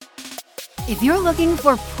If you're looking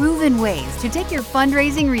for proven ways to take your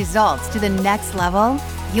fundraising results to the next level,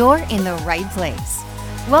 you're in the right place.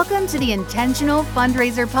 Welcome to the Intentional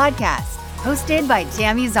Fundraiser Podcast, hosted by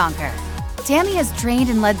Tammy Zonker. Tammy has trained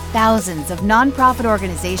and led thousands of nonprofit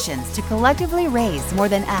organizations to collectively raise more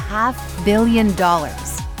than $500 million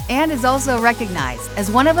and is also recognized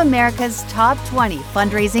as one of America's top 20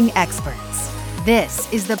 fundraising experts.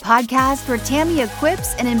 This is the podcast where Tammy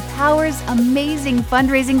equips and empowers amazing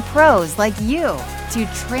fundraising pros like you to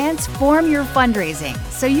transform your fundraising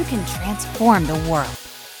so you can transform the world.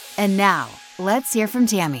 And now, let's hear from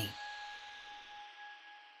Tammy.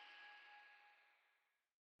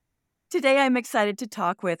 Today, I'm excited to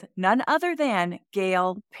talk with none other than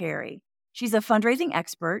Gail Perry. She's a fundraising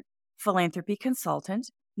expert, philanthropy consultant,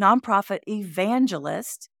 nonprofit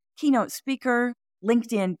evangelist, keynote speaker,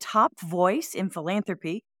 LinkedIn top voice in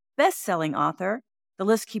philanthropy, best-selling author. The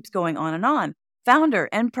list keeps going on and on. Founder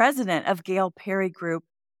and president of Gail Perry Group,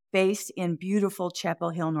 based in beautiful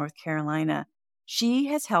Chapel Hill, North Carolina. She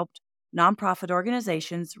has helped nonprofit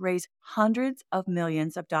organizations raise hundreds of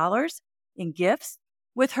millions of dollars in gifts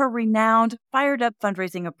with her renowned, fired-up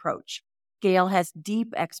fundraising approach. Gail has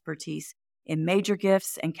deep expertise in major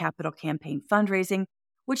gifts and capital campaign fundraising,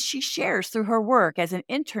 which she shares through her work as an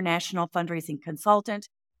international fundraising consultant,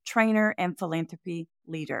 trainer, and philanthropy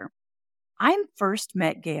leader. I first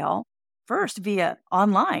met Gail via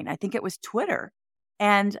online. I think it was Twitter.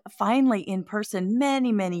 And finally in person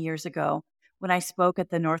many, many years ago when I spoke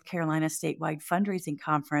at the North Carolina statewide fundraising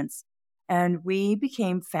conference. And we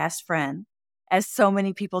became fast friends, as so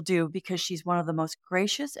many people do, because she's one of the most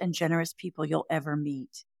gracious and generous people you'll ever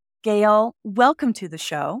meet. Gail, welcome to the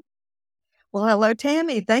show. Well, hello,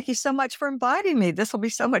 Tammy. Thank you so much for inviting me. This will be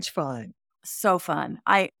so much fun. So fun.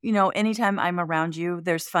 Anytime I'm around you,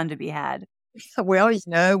 there's fun to be had. Well,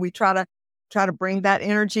 we try to bring that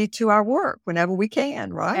energy to our work whenever we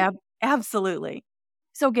can, right? Absolutely.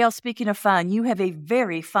 So, Gail, speaking of fun, you have a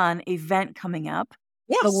very fun event coming up.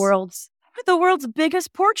 Yes. The world's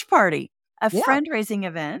biggest porch party, a fundraising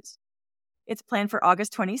event. It's planned for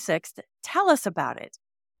August 26th. Tell us about it.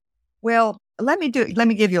 Well, let me give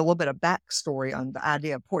you a little bit of backstory on the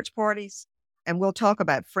idea of porch parties, and we'll talk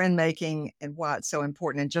about friend making and why it's so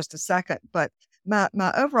important in just a second. But my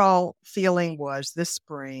overall feeling was this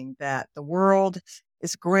spring that the world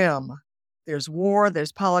is grim. There's war,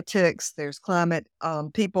 there's politics, there's climate,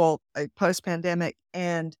 people, post-pandemic.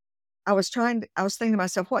 And I was thinking to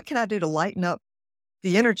myself, what can I do to lighten up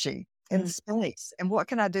the energy in the space? And what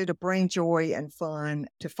can I do to bring joy and fun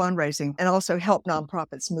to fundraising and also help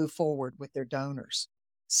nonprofits move forward with their donors?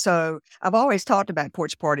 So I've always talked about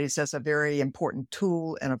porch parties as a very important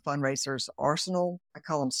tool in a fundraiser's arsenal. I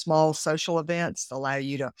call them small social events that allow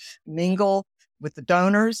you to mingle with the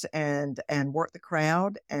donors and work the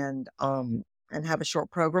crowd and have a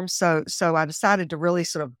short program. So I decided to really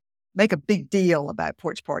sort of make a big deal about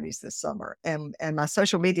porch parties this summer. And my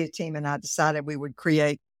social media team and I decided we would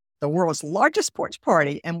create the world's largest porch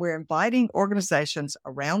party, and we're inviting organizations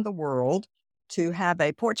around the world to have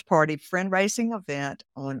a porch party fundraising event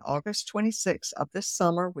on August 26th of this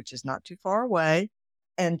summer, which is not too far away,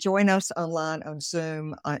 and join us online on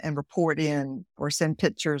Zoom and report in or send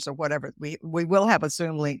pictures or whatever. We will have a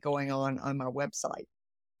Zoom link going on my website.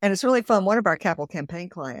 And it's really fun. One of our capital campaign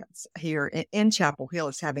clients here in Chapel Hill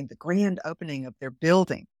is having the grand opening of their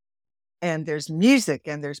building. And there's music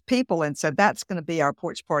and there's people. And so that's going to be our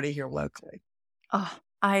porch party here locally. Oh,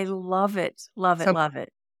 I love it. Love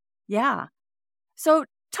it. Yeah. So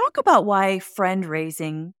talk about why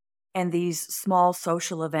fundraising and these small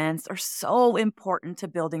social events are so important to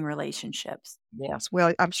building relationships. Yes.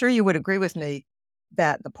 Well, I'm sure you would agree with me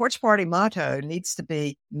that the porch party motto needs to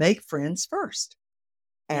be make friends first.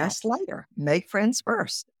 Ask later. Make friends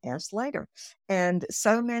first. Ask later. And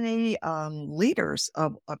so many leaders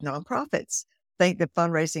of nonprofits think that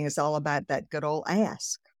fundraising is all about that good old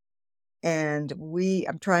ask. And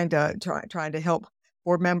I'm trying to help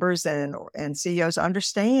board members and CEOs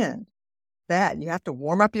understand that you have to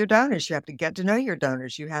warm up your donors. You have to get to know your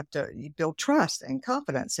donors. You build trust and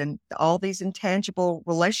confidence and all these intangible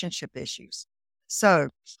relationship issues. So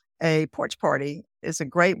a porch party is a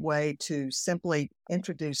great way to simply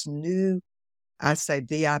introduce new, I say,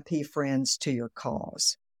 VIP friends to your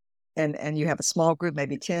cause. And you have a small group,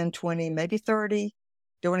 maybe 10, 20, maybe 30.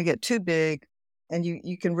 Don't want to get too big. And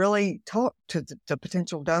you can really talk to the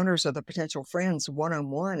potential donors or the potential friends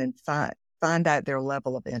one-on-one and find out their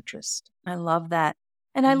level of interest. I love that.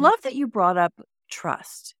 And I love that you brought up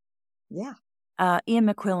trust. Yeah. Ian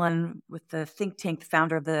McQuillan, with the think tank,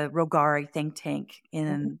 founder of the Rogari think tank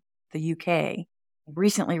in the UK,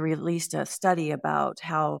 recently released a study about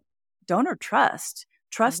how donor trust.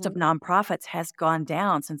 Trust of Mhm. nonprofits has gone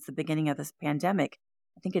down since the beginning of this pandemic.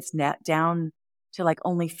 I think it's net down to like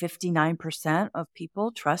only 59% of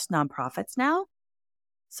people trust nonprofits now.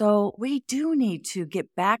 So we do need to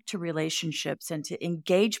get back to relationships and to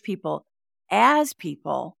engage people as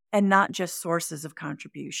people and not just sources of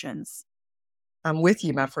contributions. I'm with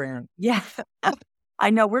you, my friend. Yeah. I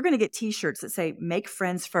know we're going to get t-shirts that say make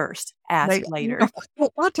friends first, ask later.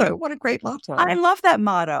 What motto? What a great motto. I love that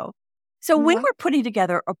motto. So when Yeah. we're putting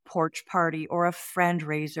together a porch party or a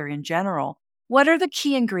fundraiser in general, what are the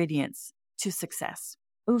key ingredients to success?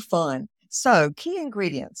 Ooh, fun. So, key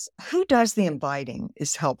ingredients. Who does the inviting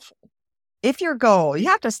is helpful. If your goal, you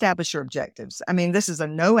have to establish your objectives. I mean, this is a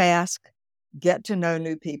no ask, get to know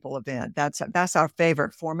new people event. That's our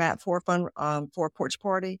favorite format for a porch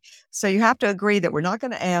party. So you have to agree that we're not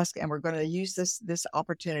going to ask, and we're going to use this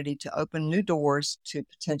opportunity to open new doors to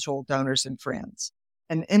potential donors and friends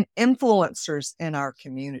and influencers in our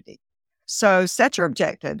community. So set your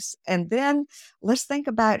objectives, and then let's think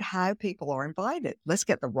about how people are invited. Let's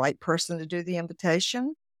get the right person to do the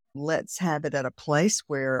invitation. Let's have it at a place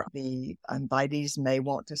where the invitees may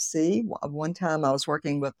want to see. One time I was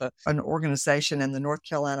working with an organization in the North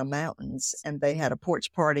Carolina mountains, and they had a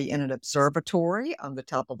porch party in an observatory on the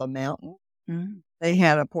top of a mountain. Mm. They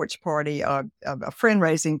had a porch party, a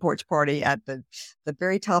friend-raising porch party at the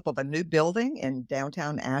very top of a new building in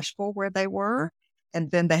downtown Asheville where they were. And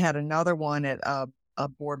then they had another one at a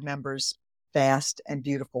board member's vast and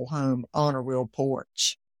beautiful home on a real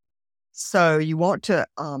porch. So you want to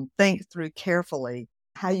think through carefully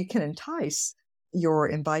how you can entice your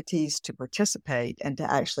invitees to participate and to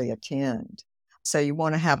actually attend. So you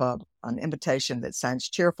want to have an invitation that sounds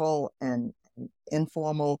cheerful and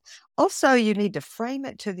informal. Also, you need to frame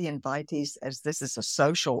it to the invitees as this is a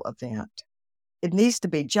social event. It needs to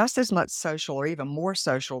be just as much social or even more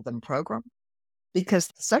social than program, because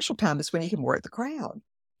the social time is when you can work the crowd.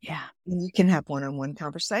 Yeah. You can have one-on-one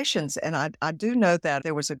conversations. And I do know that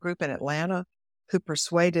there was a group in Atlanta who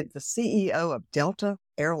persuaded the CEO of Delta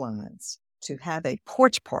Airlines to have a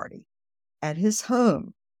porch party at his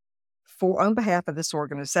home on behalf of this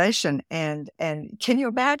organization. And can you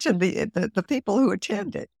imagine the people who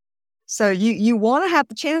attended? So you want to have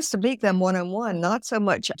the chance to meet them one-on-one, not so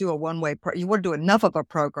much do a one-way. You want to do enough of a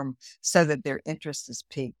program so that their interest is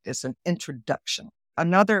piqued. It's an introduction.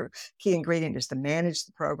 Another key ingredient is to manage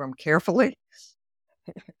the program carefully,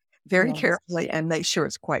 very Yes. carefully, and make sure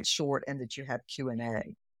it's quite short and that you have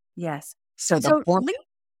Q&A. Yes. So the So format,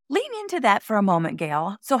 lean into that for a moment,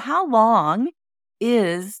 Gail. So how long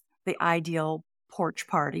is the ideal porch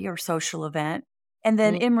party or social event? And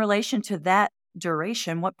then in relation to that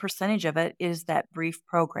duration, what percentage of it is that brief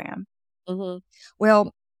program? mm-hmm.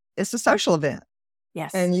 Well, it's a social event.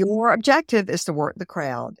 Yes. And your objective is to work the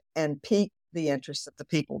crowd and pique the interest of the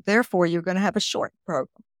people. Therefore, you're going to have a short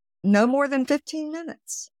program, no more than 15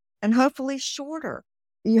 minutes, and hopefully shorter.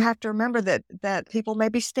 You have to remember that people may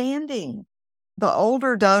be standing. The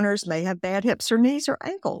older donors may have bad hips or knees or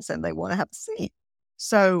ankles, and they want to have a seat.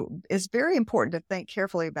 So it's very important to think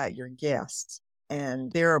carefully about your guests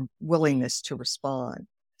and their willingness to respond.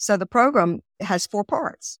 So the program has 4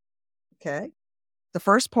 parts. Okay. The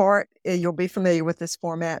first part, you'll be familiar with this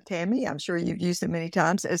format, Tammy. I'm sure you've used it many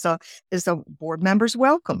times. Is a board member's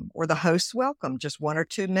welcome or the host's welcome, just 1 or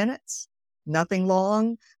 2 minutes, nothing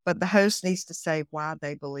long, but the host needs to say why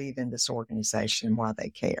they believe in this organization and why they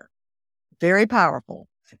care. Very powerful.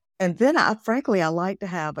 And then frankly, I like to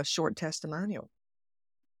have a short testimonial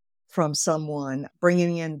from someone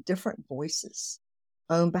bringing in different voices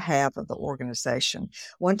on behalf of the organization.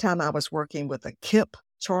 One time I was working with a KIP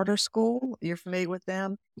charter school. You're familiar with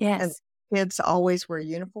them? And Yes. kids always wear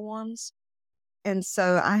uniforms. And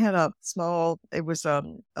so I had a small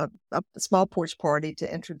porch party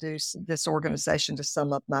to introduce this organization to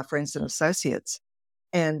some of my friends and associates.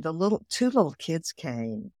 And two little kids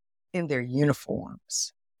came in their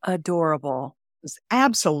uniforms. Adorable. It was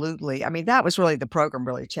absolutely, I mean, that was really the program,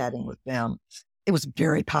 really chatting with them. It was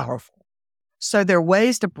very powerful. So there are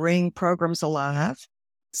ways to bring programs alive.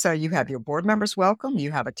 So you have your board members welcome,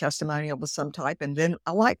 you have a testimonial of some type, and then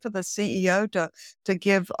I like for the CEO to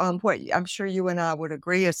give what I'm sure you and I would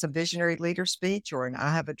agree is a visionary leader speech or an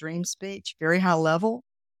I have a dream speech, very high level.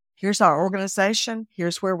 Here's our organization,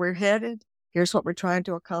 here's where we're headed, here's what we're trying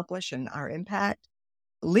to accomplish and our impact.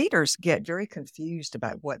 Leaders get very confused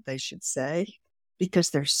about what they should say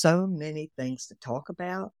because there's so many things to talk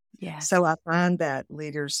about. Yes. So I find that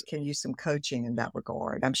leaders can use some coaching in that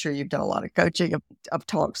regard. I'm sure you've done a lot of coaching of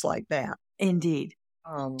talks like that. Indeed.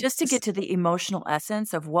 Just to get to the emotional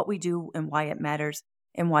essence of what we do and why it matters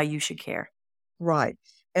and why you should care. Right.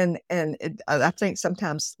 I think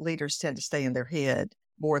sometimes leaders tend to stay in their head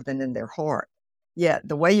more than in their heart. Yet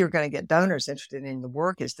the way you're going to get donors interested in the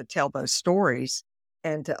work is to tell those stories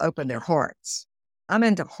and to open their hearts. I'm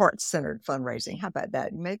into heart-centered fundraising. How about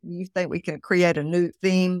that? Maybe you think we can create a new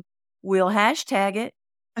theme? We'll hashtag it.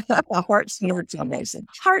 Heart-centered fundraising.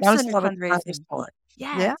 Heart-centered fundraising.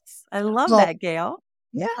 Yeah. Yes. I love Well, that, Gail.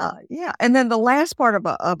 yeah, yeah. And then the last part of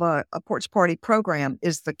a porch party program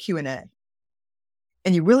is the Q&A.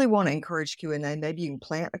 And you really want to encourage Q&A. Maybe you can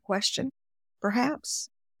plant a question, perhaps,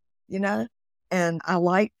 you know. And I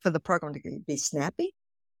like for the program to be snappy.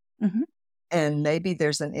 Mhm. And maybe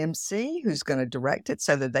there's an MC who's going to direct it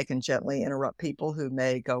so that they can gently interrupt people who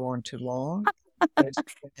may go on too long.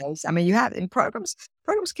 I mean, you have in programs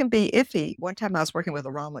can be iffy. One time I was working with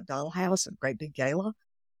a Ronald McDonald House, a great big gala,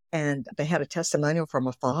 and they had a testimonial from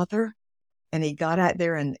a father, and he got out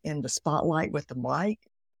there in the spotlight with the mic,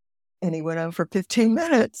 and he went on for 15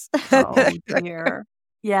 minutes. Oh, dear.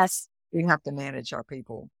 Yes. We have to manage our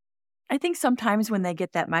people. I think sometimes when they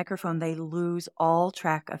get that microphone, they lose all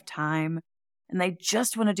track of time and they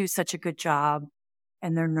just want to do such a good job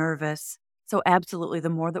and they're nervous. So absolutely, the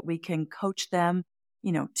more that we can coach them,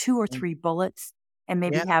 2 or 3 bullets and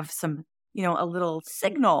maybe Yeah. have some, a little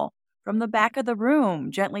signal from the back of the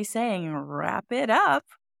room gently saying, wrap it up.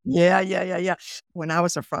 Yeah. When I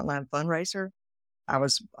was a frontline fundraiser, I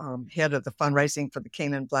was head of the fundraising for the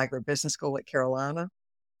Keenan Flagler Business School at Carolina.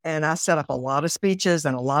 And I set up a lot of speeches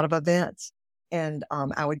and a lot of events. And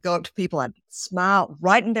I would go up to people, I'd smile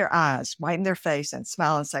right in their eyes, right in their face, and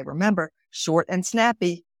smile and say, remember, short and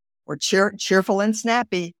snappy, or cheerful and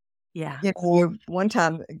snappy. Yeah. One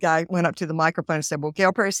time a guy went up to the microphone and said, well,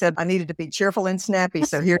 Gail Perry said I needed to be cheerful and snappy.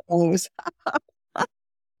 So here it goes.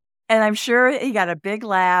 And I'm sure he got a big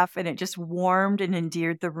laugh and it just warmed and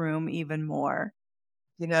endeared the room even more.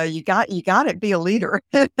 You got to be a leader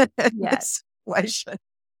in Yes. this situation.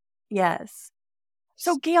 Yes.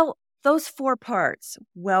 So, Gail, those 4 parts,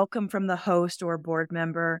 welcome from the host or board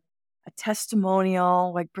member, a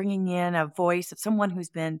testimonial, like bringing in a voice of someone who's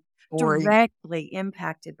been directly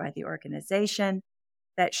impacted by the organization,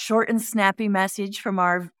 that short and snappy message from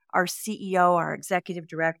our CEO, our executive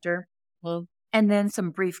director, and then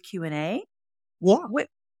some brief Q&A. Yeah.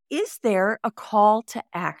 Is there a call to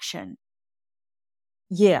action?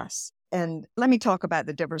 Yes. And let me talk about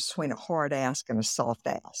the difference between a hard ask and a soft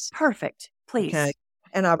ask. Perfect. Please. Okay.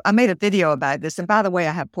 And I made a video about this. And by the way,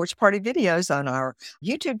 I have porch party videos on our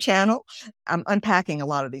YouTube channel. I'm unpacking a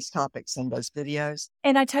lot of these topics in those videos.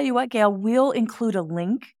 And I tell you what, Gail, we'll include a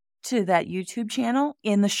link to that YouTube channel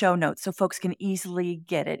in the show notes so folks can easily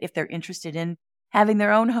get it if they're interested in having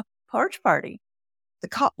their own porch party. The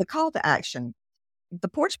call to action, the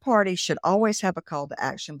porch party should always have a call to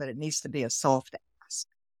action, but it needs to be a soft ask.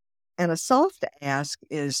 And a soft ask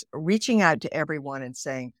is reaching out to everyone and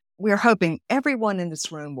saying, we're hoping everyone in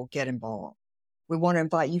this room will get involved. We want to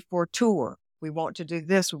invite you for a tour. We want to do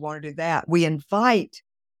this. We want to do that. We invite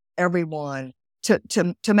everyone to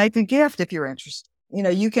make a gift if you're interested.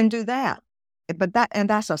 You can do that. But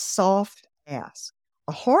that's a soft ask.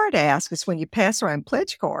 A hard ask is when you pass around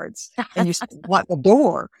pledge cards and you want the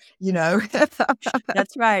door,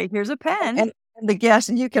 That's right. Here's a pen. And the guest,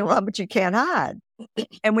 and you can run, but you can't hide.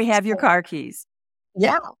 And we have your car keys.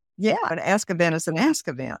 Yeah. An ask event is an ask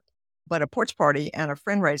event. But a porch party and a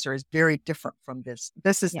fundraiser is very different from this.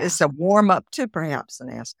 It's a warm up to perhaps an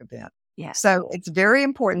ask event. Yeah. So it's very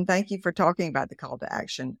important. Thank you for talking about the call to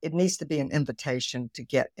action. It needs to be an invitation to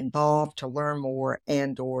get involved, to learn more,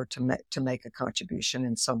 and or to make a contribution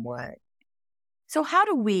in some way. So how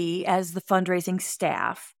do we, as the fundraising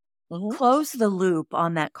staff, close the loop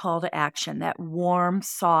on that call to action, that warm,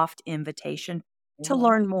 soft invitation to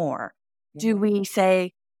learn more? Do we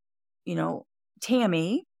say,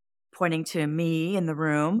 Tammy, pointing to me in the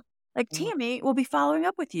room, like Tammy will be following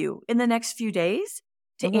up with you in the next few days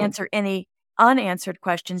to answer any unanswered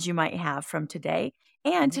questions you might have from today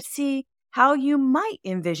and to see how you might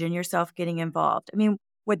envision yourself getting involved. I mean,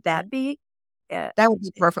 would that be? That would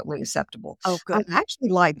be perfectly acceptable. Oh, good. I actually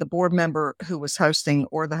like the board member who was hosting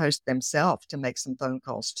or the host themselves to make some phone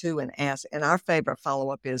calls too and ask. And our favorite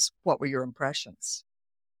follow-up is, what were your impressions?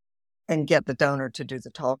 And get the donor to do the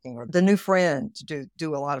talking or the new friend to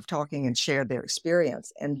do a lot of talking and share their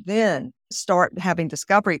experience. And then start having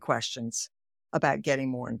discovery questions about getting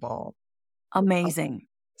more involved. Amazing.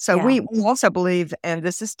 So we also believe, and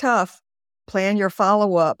this is tough, plan your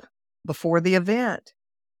follow-up before the event,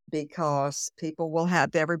 because people will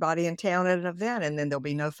have everybody in town at an event and then there'll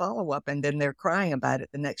be no follow-up and then they're crying about it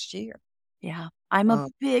the next year. Yeah. I'm a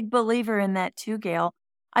big believer in that too, Gail.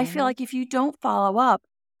 I feel like if you don't follow up,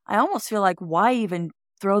 I almost feel like why even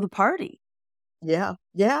throw the party. Yeah.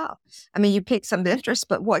 Yeah. I mean, you pick some interest,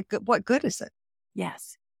 but what good is it?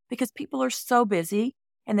 Yes, because people are so busy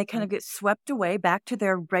and they kind of get swept away back to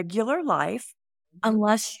their regular life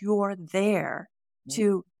unless you're there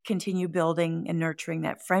to continue building and nurturing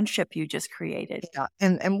that friendship you just created. Yeah.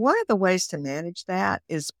 And one of the ways to manage that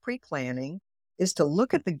is pre-planning, is to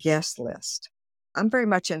look at the guest list. I'm very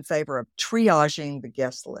much in favor of triaging the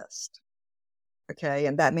guest list. Okay.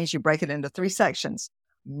 And that means you break it into 3 sections: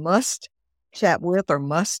 must chat with or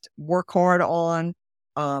must work hard on,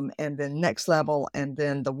 and then next level, and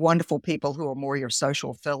then the wonderful people who are more your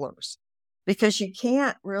social fillers. Because you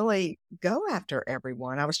can't really go after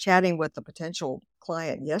everyone. I was chatting with a potential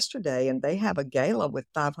client yesterday, and they have a gala with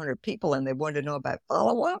 500 people, and they wanted to know about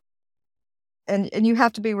follow up. And you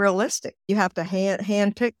have to be realistic. You have to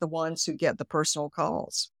hand pick the ones who get the personal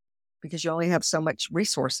calls, because you only have so much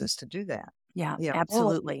resources to do that. Yeah, Yeah.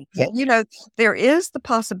 absolutely. Well, there is the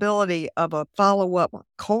possibility of a follow-up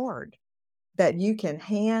card that you can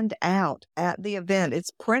hand out at the event.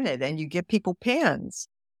 It's printed and you give people pens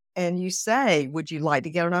and you say, would you like to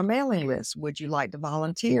get on our mailing list? Would you like to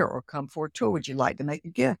volunteer or come for a tour? Would you like to make a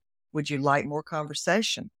gift? Would you like more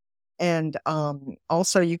conversation? And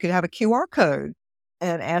also you could have a QR code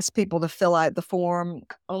and ask people to fill out the form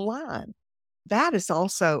online. That is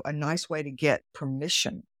also a nice way to get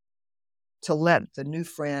permission to let the new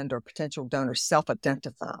friend or potential donor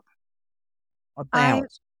self-identify about.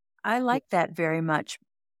 I like that very much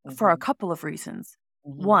for a couple of reasons.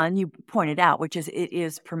 One, you pointed out, which is it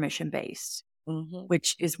is permission-based,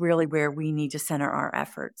 which is really where we need to center our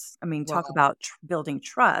efforts. I mean, talk about building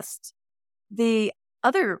trust. The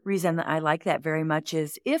other reason that I like that very much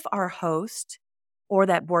is if our host or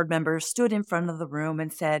that board member stood in front of the room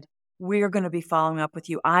and said, we're going to be following up with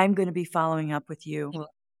you, I'm going to be following up with you,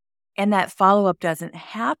 and that follow-up doesn't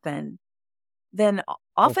happen, then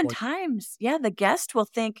oftentimes, the guest will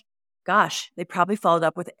think, gosh, they probably followed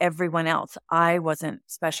up with everyone else. I wasn't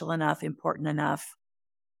special enough, important enough,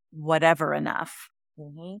 whatever enough.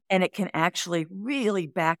 And it can actually really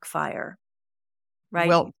backfire, right?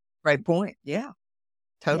 Well, great point. Yeah,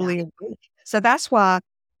 totally agree. So that's why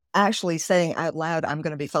actually saying out loud, I'm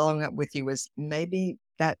going to be following up with you, is maybe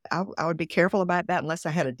that I would be careful about that unless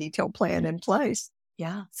I had a detailed plan in place.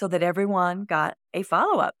 Yeah, so that everyone got a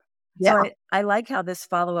follow-up. Yeah. So I like how this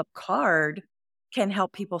follow-up card can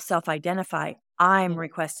help people self-identify. I'm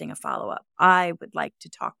requesting a follow-up. I would like to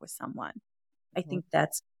talk with someone. I think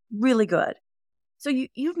that's really good. So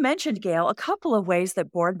you've mentioned, Gail, a couple of ways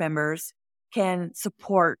that board members can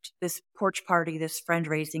support this porch party, this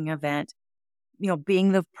fundraising event. You know,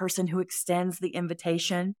 being the person who extends the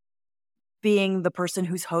invitation, being the person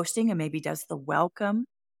who's hosting and maybe does the welcome,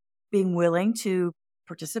 being willing to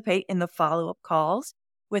participate in the follow-up calls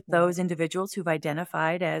with those individuals who've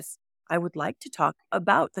identified as, I would like to talk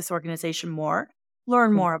about this organization more,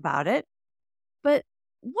 learn more about it. But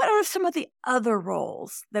what are some of the other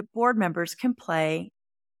roles that board members can play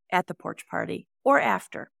at the porch party or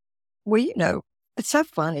after? Well, it's so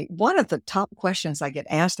funny. One of the top questions I get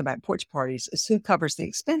asked about porch parties is who covers the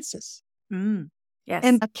expenses. Yes.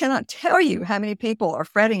 And I cannot tell you how many people are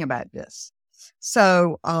fretting about this.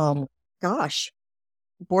 So, gosh,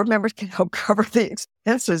 board members can help cover the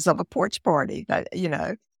expenses of a porch party,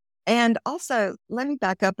 And also, let me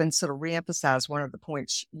back up and sort of reemphasize one of the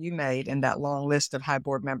points you made in that long list of how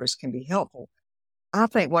board members can be helpful. I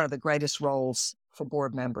think one of the greatest roles for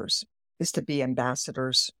board members is to be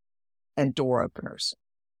ambassadors and door openers.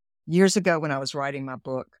 Years ago, when I was writing my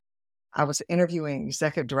book, I was interviewing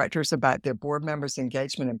executive directors about their board members'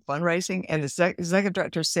 engagement in fundraising. And the executive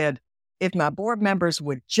director said, if my board members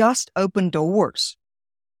would just open doors,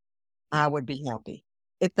 I would be happy.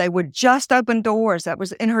 If they would just open doors, that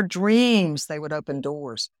was in her dreams, they would open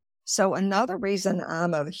doors. So another reason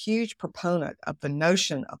I'm a huge proponent of the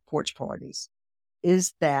notion of porch parties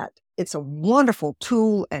is that it's a wonderful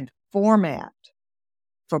tool and format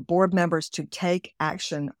for board members to take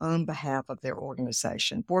action on behalf of their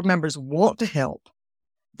organization. Board members want to help.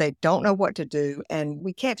 They don't know what to do. And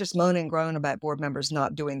we can't just moan and groan about board members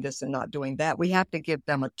not doing this and not doing that. We have to give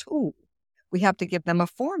them a tool. We have to give them a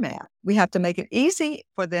format. We have to make it easy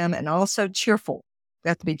for them and also cheerful. We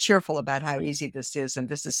have to be cheerful about how easy this is, and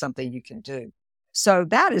this is something you can do. So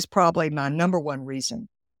that is probably my number one reason,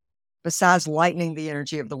 besides lightening the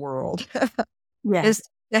energy of the world, is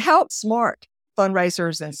to help smart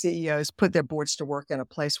fundraisers and CEOs put their boards to work in a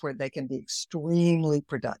place where they can be extremely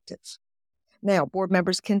productive. Now, board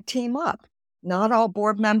members can team up. Not all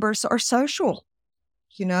board members are social,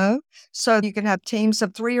 so you can have teams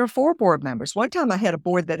of 3 or 4 board members. One time I had a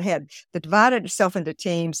board that divided itself into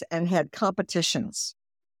teams and had competitions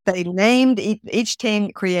They named each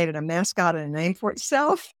team created a mascot and a name for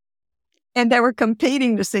itself, and they were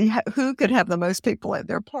competing to see who could have the most people at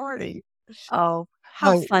their party. Oh,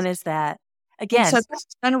 how So, fun is that? and Again, so this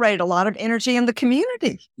generated a lot of energy in the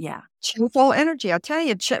community. yeah. Cheerful energy. I tell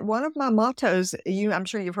you, one of my mottos, I'm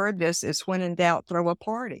sure you've heard this, is when in doubt, throw a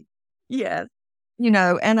party. Yes.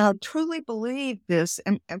 And I truly believe this.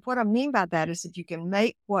 And what I mean by that is if you can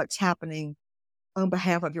make what's happening on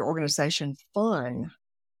behalf of your organization fun,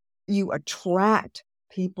 you attract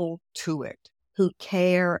people to it who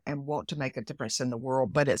care and want to make a difference in the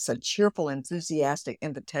world. But it's a cheerful, enthusiastic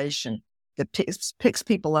invitation that picks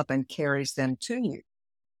people up and carries them to you.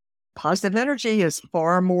 Positive energy is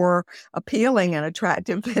far more appealing and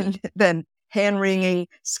attractive than hand-wringing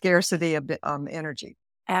scarcity of energy.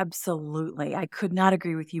 Absolutely. I could not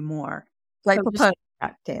agree with you more. Great So proponent,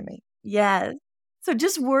 Tammy. yes. So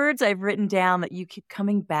just words I've written down that you keep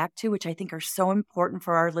coming back to, which I think are so important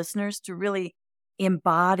for our listeners to really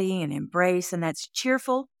embody and embrace. And that's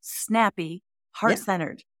cheerful, snappy, Yeah.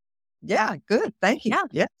 heart-centered. Yeah. Good. Thank you. Yeah.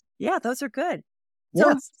 Yeah. Yeah, those are good. So,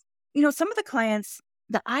 Yes. some of the clients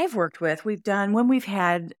that I've worked with, we've done when we've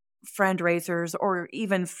had fundraisers or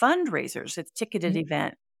even fundraisers, it's ticketed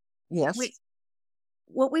event. Yes.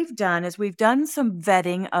 What we've done is we've done some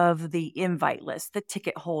vetting of the invite list, the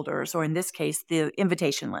ticket holders, or in this case, the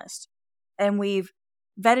invitation list. And we've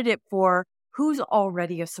vetted it for who's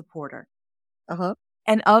already a supporter. Uh-huh.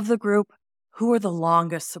 And of the group, who are the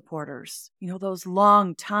longest supporters? Those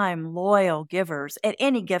long time loyal givers at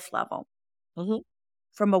any gift level. Mm-hmm.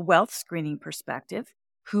 From a wealth screening perspective,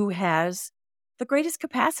 who has the greatest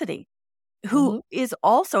capacity? Who is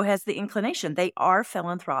also has the inclination? They are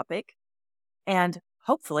philanthropic and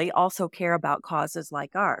hopefully also care about causes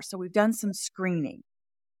like ours. So we've done some screening.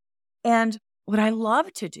 And what I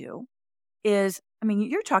love to do is,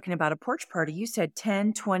 you're talking about a porch party. You said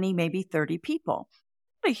 10, 20, maybe 30 people.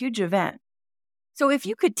 What a huge event. So if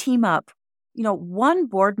you could team up, one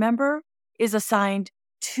board member is assigned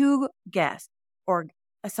 2 guests or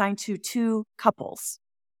assigned to 2 couples.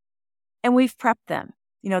 And we've prepped them.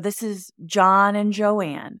 This is John and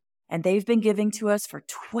Joanne, and they've been giving to us for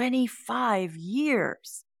 25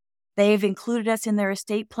 years. They've included us in their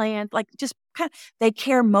estate plan. They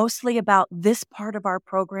care mostly about this part of our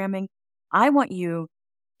programming. I want you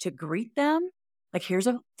to greet them. Here's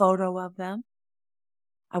a photo of them.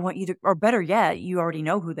 I want you to, or better yet, you already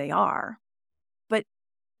know who they are, but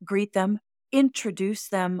greet them, introduce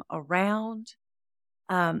them around,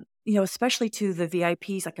 especially to the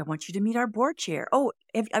VIPs. I want you to meet our board chair. Oh,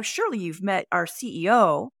 surely you've met our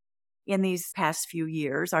CEO in these past few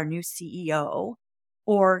years, our new CEO,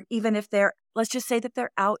 or even if let's just say that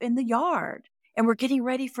they're out in the yard and we're getting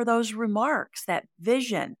ready for those remarks, that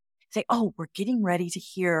vision. Say, oh, we're getting ready to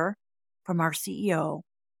hear from our CEO.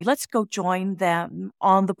 Let's go join them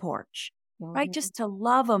on the porch, right? Just to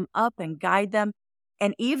love them up and guide them.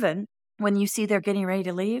 And even when you see they're getting ready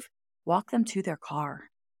to leave, walk them to their car.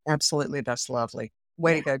 Absolutely. That's lovely.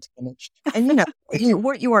 Way to go, Tammy. And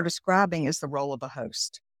what you are describing is the role of a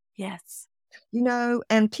host. Yes.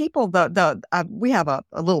 And people, we have a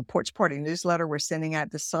little porch party newsletter we're sending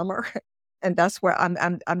out this summer. And that's where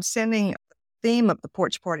I'm sending the theme of the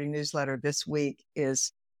porch party newsletter this week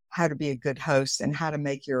is how to be a good host and how to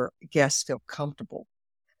make your guests feel comfortable.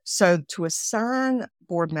 So to assign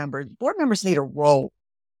board members need a role.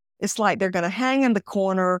 It's like they're going to hang in the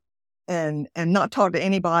corner and not talk to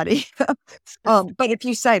anybody. But if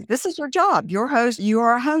you say, this is your job, you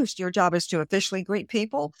are a host, your job is to officially greet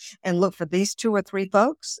people and look for these 2 or 3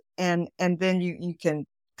 folks. And then you can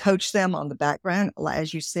coach them on the background,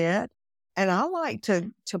 as you said. And I like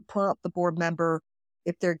to prompt the board member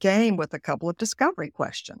if they're game with a couple of discovery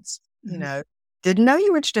questions. Didn't know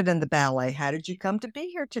you were interested in the ballet. How did you come to be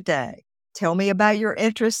here today? Tell me about your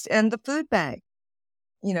interest in the food bank.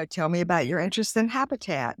 Tell me about your interest in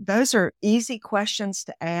habitat. Those are easy questions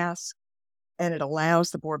to ask, and it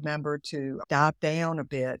allows the board member to dive down a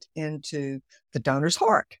bit into the donor's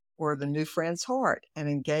heart or the new friend's heart and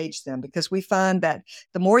engage them, because we find that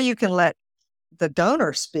the more you can let the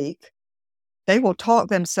donor speak, they will talk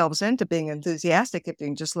themselves into being enthusiastic if you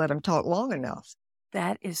can just let them talk long enough.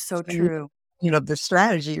 That is so true. The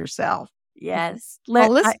strategy yourself. Yes.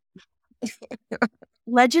 Listen.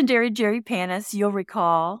 Legendary Jerry Panis, you'll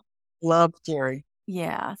recall. Love Jerry.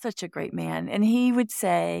 Yeah, such a great man. And he would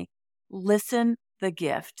say, listen the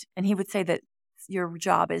gift. And he would say that your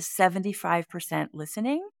job is 75%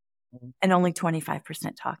 listening and only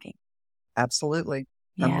 25% talking. Absolutely.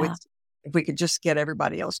 Yeah. If we could just get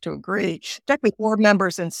everybody else to agree, particularly board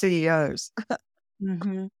members and CEOs.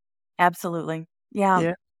 Absolutely.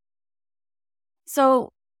 Yeah.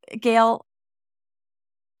 So Gail,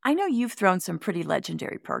 I know you've thrown some pretty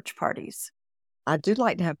legendary porch parties. I do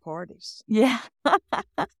like to have parties. Yeah.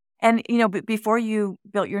 And, before you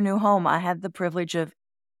built your new home, I had the privilege of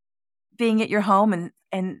being at your home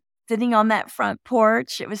and sitting on that front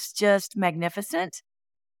porch. It was just magnificent.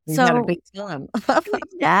 You had a So, big time.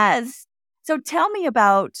 yes. So tell me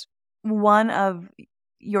about one of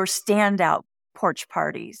your standout porch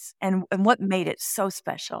parties and what made it so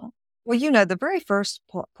special. Well, the very first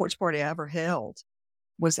porch party I ever held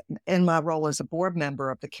was in my role as a board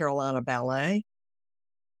member of the Carolina Ballet.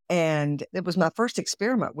 And it was my first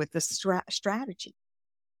experiment with this strategy.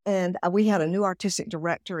 And we had a new artistic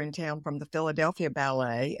director in town from the Philadelphia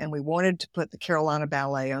Ballet, and we wanted to put the Carolina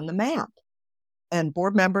Ballet on the map. And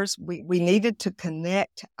board members, we needed to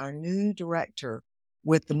connect our new director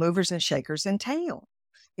with the movers and shakers in town.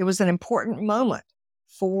 It was an important moment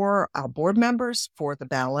for our board members, for the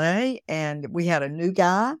ballet, and we had a new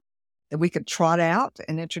guy that we could trot out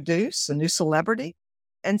and introduce, a new celebrity.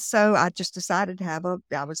 And so I just decided to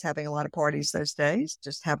I was having a lot of parties those days,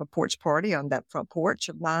 just have a porch party on that front porch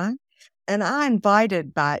of mine. And I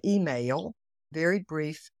invited by email, very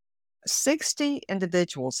brief, 60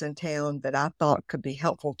 individuals in town that I thought could be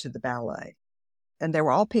helpful to the ballet. And they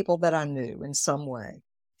were all people that I knew in some way.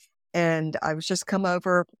 And I was just come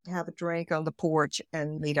over, have a drink on the porch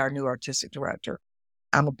and meet our new artistic director.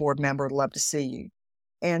 I'm a board member, love to see you.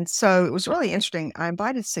 And so it was really interesting. I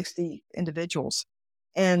invited 60 individuals.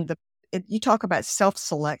 And you talk about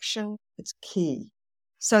self-selection, it's key.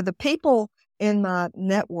 So the people in my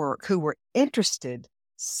network who were interested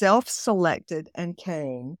self-selected and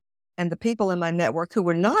came, and the people in my network who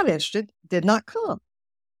were not interested did not come.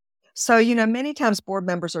 So, many times board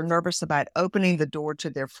members are nervous about opening the door to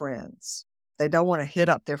their friends. They don't want to hit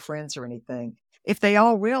up their friends or anything. If they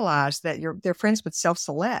all realize that their friends would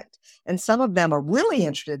self-select, and some of them are really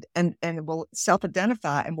interested and will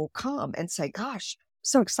self-identify and will come and say, gosh, I'm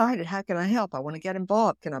so excited. How can I help? I want to get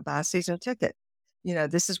involved. Can I buy a season ticket?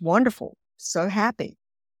 This is wonderful. So happy.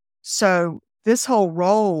 So this whole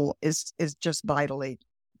role is just vitally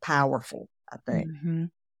powerful, I think. Mm-hmm.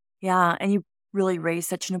 Yeah. And you really raised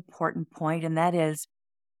such an important point, and that is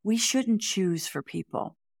we shouldn't choose for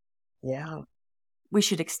people. Yeah. We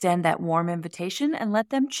should extend that warm invitation and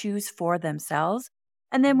let them choose for themselves,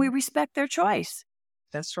 and then we respect their choice.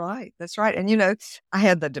 That's right. That's right. And, I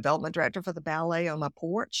had the development director for the ballet on my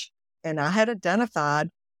porch, and I had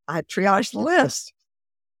triaged the list.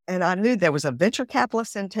 And I knew there was a venture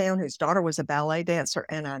capitalist in town whose daughter was a ballet dancer,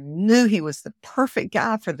 and I knew he was the perfect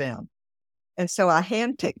guy for them. And so I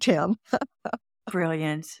handpicked him.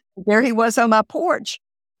 Brilliant. There he was on my porch.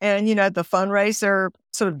 And, the fundraiser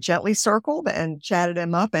sort of gently circled and chatted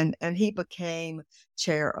him up, and he became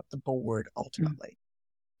chair of the board ultimately.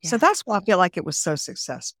 Yeah. So that's why I feel like it was so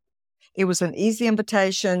successful. It was an easy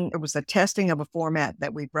invitation. It was a testing of a format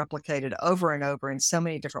that we've replicated over and over in so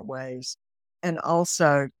many different ways. And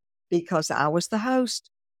also, because I was the host,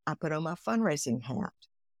 I put on my fundraising hat.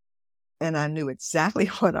 And I knew exactly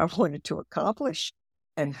what I wanted to accomplish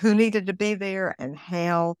and who needed to be there and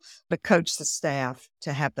how to coach the staff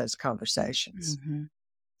to have those conversations. Mm-hmm.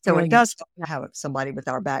 So It does have somebody with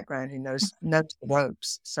our background who knows the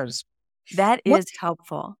ropes, so to speak. That is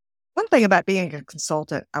helpful. One thing about being a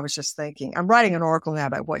consultant, I was just thinking, I'm writing an article now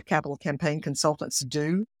about what capital campaign consultants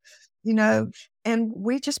do, and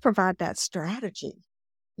we just provide that strategy,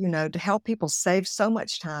 to help people save so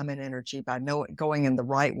much time and energy by going in the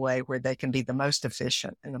right way where they can be the most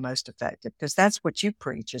efficient and the most effective, because that's what you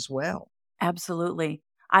preach as well. Absolutely.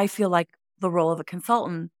 I feel like the role of a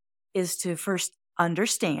consultant is to first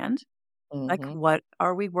understand, like, what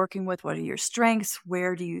are we working with? What are your strengths?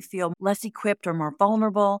 Where do you feel less equipped or more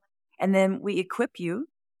vulnerable? And then we equip you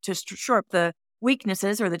to shore up the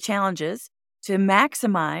weaknesses or the challenges to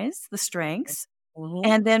maximize the strengths,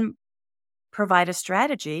 and then provide a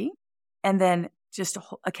strategy, and then just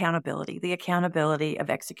accountability, the accountability of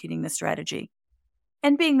executing the strategy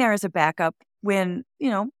and being there as a backup when,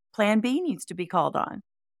 plan B needs to be called on.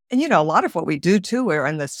 And, a lot of what we do too are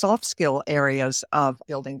in the soft skill areas of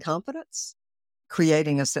building confidence,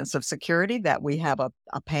 creating a sense of security that we have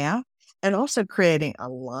a path, and also creating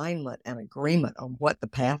alignment and agreement on what the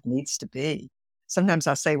path needs to be. Sometimes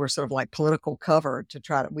I say we're sort of like political cover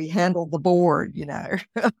we handle the board,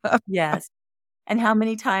 Yes. And how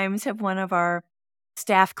many times have one of our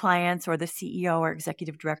staff clients or the CEO or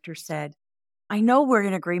executive director said, I know we're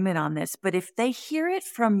in agreement on this, but if they hear it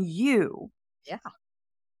from you,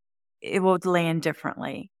 it will land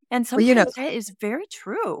differently. And sometimes that is very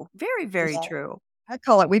true. Very, very true. I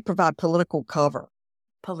call it, we provide political cover.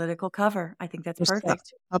 political cover. I think that's Just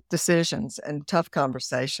perfect. tough decisions and tough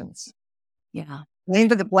conversations. Yeah. Blame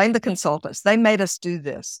the consultants. They made us do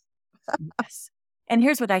this. Yes. And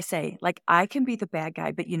here's what I say, like, I can be the bad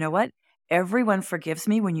guy, but you know what? Everyone forgives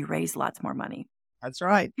me when you raise lots more money. That's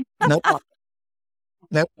right. No problem.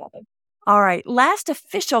 No problem. All right. Last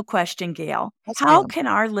official question, Gail. Yes, How ma'am. can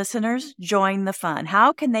our listeners join the fun?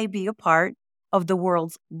 How can they be a part of the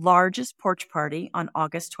world's largest porch party on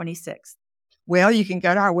August 26th? Well, you can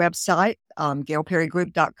go to our website,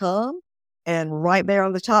 gailperrygroup.com. And right there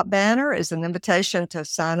on the top banner is an invitation to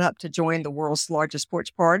sign up to join the world's largest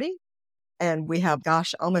porch party. And we have,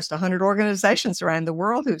 almost 100 organizations around the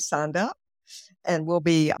world who've signed up. And we'll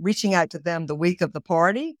be reaching out to them the week of the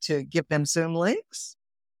party to give them Zoom links.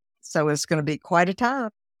 So it's going to be quite a time.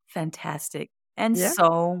 Fantastic. And Yeah.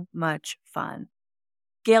 so much fun.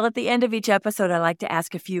 Gail, at the end of each episode, I like to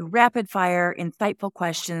ask a few rapid fire, insightful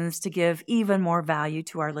questions to give even more value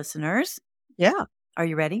to our listeners. Yeah. Are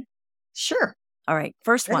you ready? Sure. All right.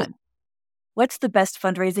 First Ready. one. What's the best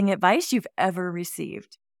fundraising advice you've ever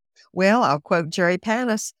received? Well, I'll quote Jerry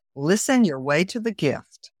Panis, listen your way to the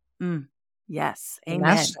gift. Yes. And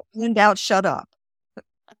Amen. that's in doubt, shut up.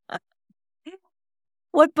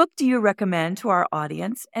 What book do you recommend to our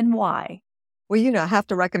audience and why? Well, I have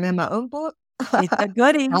to recommend my own book. It's a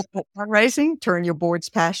goodie. Fundraising, Turn Your Board's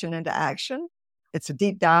Passion into Action. It's a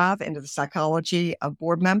deep dive into the psychology of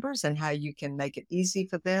board members and how you can make it easy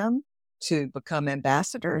for them to become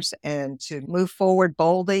ambassadors and to move forward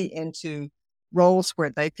boldly into roles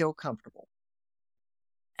where they feel comfortable.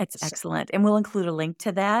 It's excellent. And we'll include a link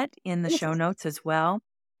to that in the show notes as well.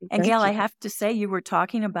 And Thank Gail, I you. have to say, you were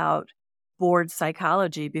talking about board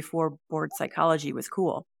psychology before board psychology was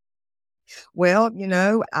cool. Well,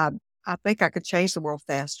 I think I could change the world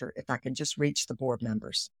faster if I could just reach the board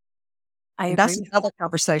members. I agree. That's another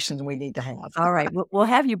conversation we need to have. All right. We'll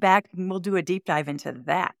have you back and we'll do a deep dive into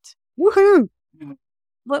that. Woohoo!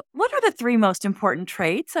 What are the 3 most important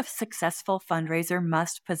traits a successful fundraiser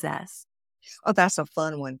must possess? Oh, that's a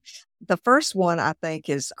fun one. The first one, I think,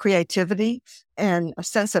 is creativity and a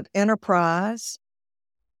sense of enterprise,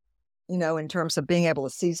 in terms of being able to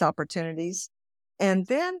seize opportunities, and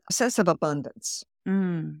then a sense of abundance.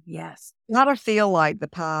 Yes. You got to feel like the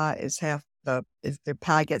pie is if the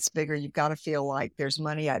pie gets bigger, you've got to feel like there's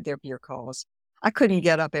money out there for your cause. I couldn't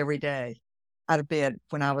get up every day out of bed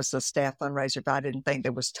when I was a staff fundraiser if I didn't think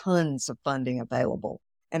there was tons of funding available.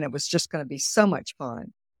 And it was just going to be so much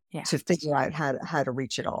fun to figure out how to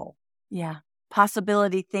reach it all. Yeah.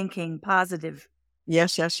 Possibility thinking, positive.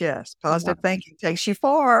 Yes. Positive thinking takes you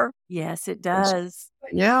far. Yes, it does.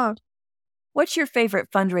 Yeah. What's your favorite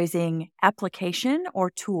fundraising application or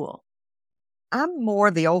tool? I'm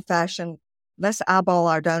more the old-fashioned, let's eyeball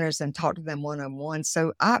our donors and talk to them one-on-one.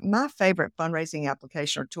 So my favorite fundraising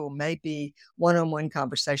application or tool may be one-on-one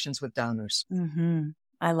conversations with donors.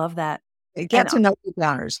 I love that. Get to know your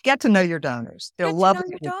donors. Get to know your donors. They'll love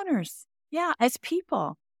your donors. Yeah, as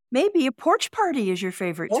people. Maybe a porch party is your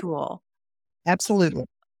favorite tool. Absolutely.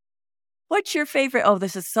 What's your favorite? Oh,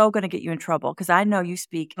 this is so going to get you in trouble because I know you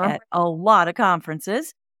speak at a lot of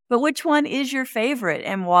conferences, but which one is your favorite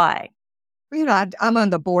and why? Well, I'm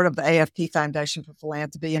on the board of the AFP Foundation for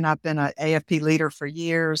Philanthropy, and I've been an AFP leader for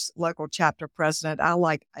years, local chapter president. I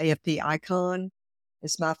like AFP Icon.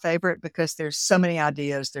 It's my favorite because there's so many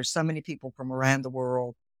ideas. There's so many people from around the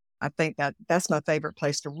world. I think that's my favorite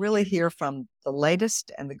place to really hear from the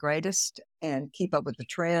latest and the greatest and keep up with the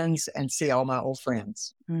trends and see all my old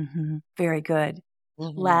friends. Very good.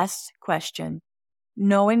 Last question.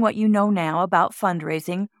 Knowing what you know now about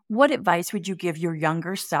fundraising, what advice would you give your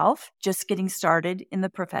younger self just getting started in the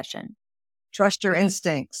profession? Trust your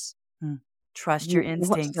instincts. Trust your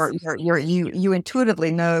instincts. You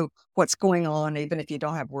intuitively know what's going on, even if you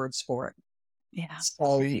don't have words for it. Yeah.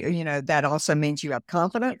 So, that also means you have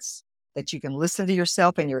confidence, that you can listen to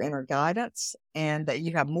yourself and your inner guidance, and that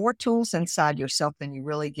you have more tools inside yourself than you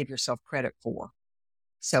really give yourself credit for.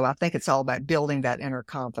 So I think it's all about building that inner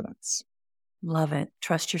confidence. Love it.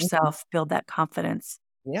 Trust yourself, build that confidence.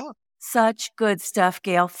 Yeah. Such good stuff,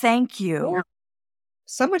 Gail. Thank you. Yeah.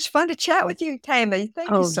 So much fun to chat with you, Tammy. Thank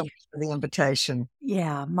you so much for the invitation.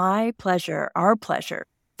 Yeah, my pleasure. Our pleasure.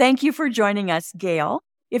 Thank you for joining us, Gail.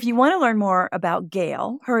 If you want to learn more about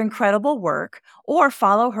Gail, her incredible work, or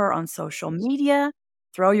follow her on social media,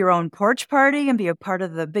 throw your own porch party and be a part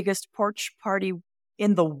of the biggest porch party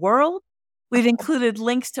in the world, we've included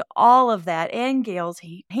links to all of that and Gail's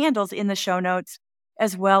handles in the show notes,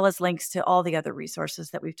 as well as links to all the other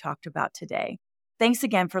resources that we've talked about today. Thanks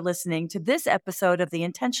again for listening to this episode of the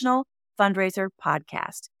Intentional Fundraiser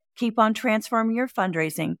Podcast. Keep on transforming your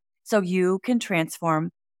fundraising so you can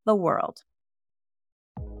transform the world.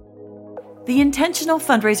 The Intentional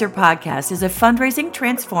Fundraiser Podcast is a Fundraising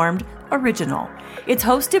Transformed original. It's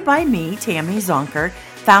hosted by me, Tammy Zonker,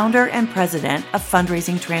 founder and president of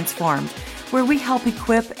Fundraising Transformed, where we help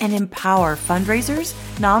equip and empower fundraisers,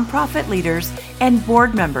 nonprofit leaders, and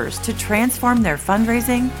board members to transform their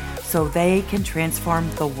fundraising so they can transform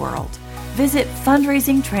the world. Visit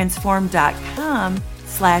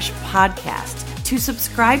fundraisingtransform.com/podcast to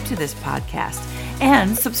subscribe to this podcast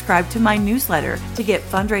and subscribe to my newsletter to get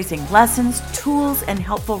fundraising lessons, tools, and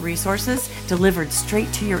helpful resources delivered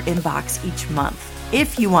straight to your inbox each month.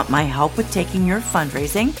 If you want my help with taking your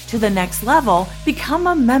fundraising to the next level, become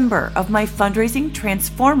a member of my Fundraising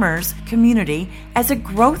Transformers community as a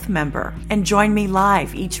growth member and join me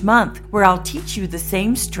live each month where I'll teach you the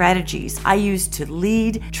same strategies I use to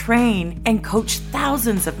lead, train, and coach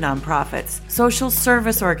thousands of nonprofits, social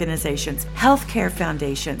service organizations, healthcare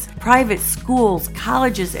foundations, private schools,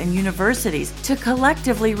 colleges, and universities to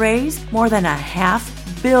collectively raise more than $500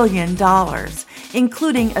 million,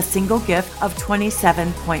 including a single gift of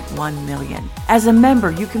 $27.1 million. As a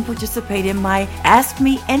member, you can participate in my Ask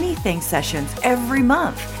Me Anything sessions every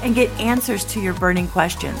month and get answers to your burning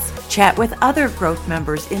questions. Chat with other growth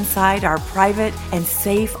members inside our private and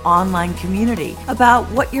safe online community about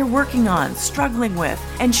what you're working on, struggling with,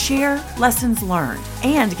 and share lessons learned.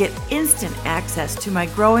 And get instant access to my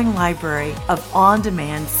growing library of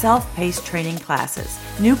on-demand self-paced training classes.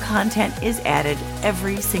 New content is added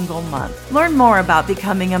every single month. Learn more about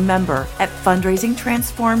becoming a member at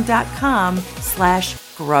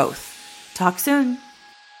fundraisingtransform.com/growth. Talk soon.